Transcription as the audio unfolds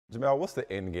Jemele, what's the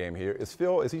end game here? Is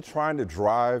he trying to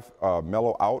drive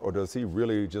Melo out, or does he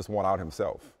really just want out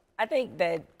himself? I think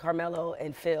that Carmelo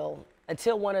and Phil,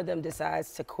 until one of them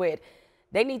decides to quit,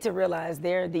 they need to realize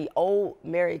they're the old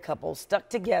married couple stuck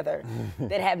together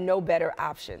that have no better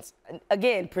options.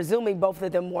 Again, presuming both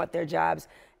of them want their jobs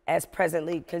as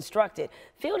presently constructed.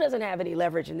 Phil doesn't have any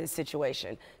leverage in this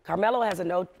situation. Carmelo has a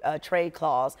no trade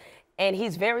clause, and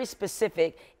he's very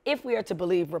specific, if we are to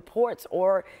believe reports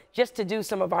or just to do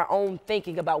some of our own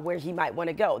thinking about where he might want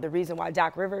to go. The reason why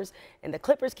Doc Rivers and the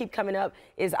Clippers keep coming up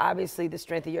is obviously the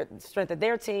strength of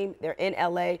their team. They're in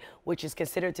LA, which is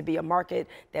considered to be a market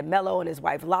that Melo and his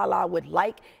wife Lala would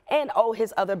like. And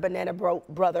his other banana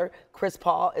brother, Chris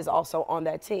Paul, is also on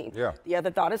that team. Yeah. The other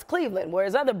thought is Cleveland, where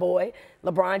his other boy,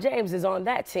 LeBron James, is on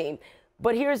that team.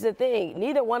 But here's the thing,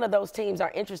 neither one of those teams are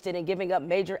interested in giving up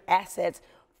major assets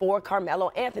for Carmelo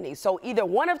Anthony. So either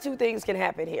one of two things can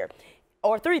happen here,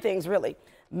 or three things really.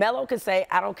 Melo can say,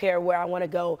 I don't care where I want to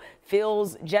go.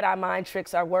 Phil's Jedi mind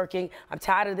tricks are working. I'm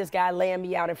tired of this guy laying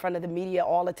me out in front of the media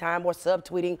all the time, or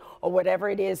subtweeting, or whatever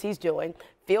it is he's doing.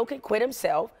 Phil can quit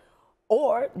himself,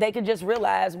 or they can just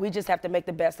realize we just have to make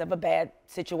the best of a bad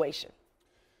situation.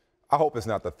 I hope it's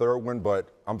not the third one, but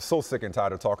I'm so sick and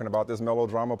tired of talking about this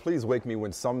melodrama. Please wake me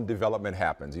when some development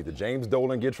happens. Either James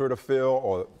Dolan gets rid of Phil,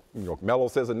 or Melo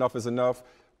says enough is enough.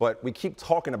 But we keep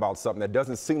talking about something that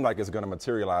doesn't seem like it's going to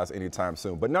materialize anytime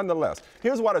soon. But nonetheless,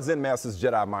 here's why the Zen Master's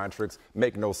Jedi mind tricks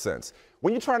make no sense.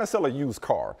 When you're trying to sell a used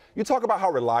car, you talk about how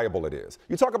reliable it is.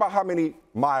 You talk about how many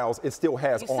miles it still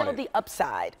has on it. You sell the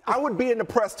upside. I would be in the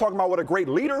press talking about what a great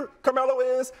leader Carmelo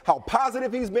is, how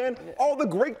positive he's been, all the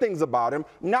great things about him,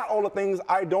 not all the things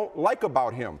I don't like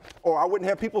about him. Or I wouldn't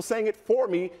have people saying it for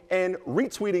me and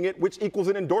retweeting it, which equals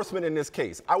an endorsement in this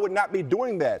case. I would not be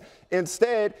doing that.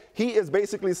 Instead, he is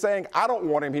basically saying, I don't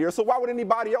want him here, so why would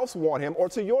anybody else want him? Or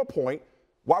to your point,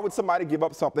 why would somebody give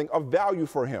up something of value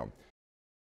for him?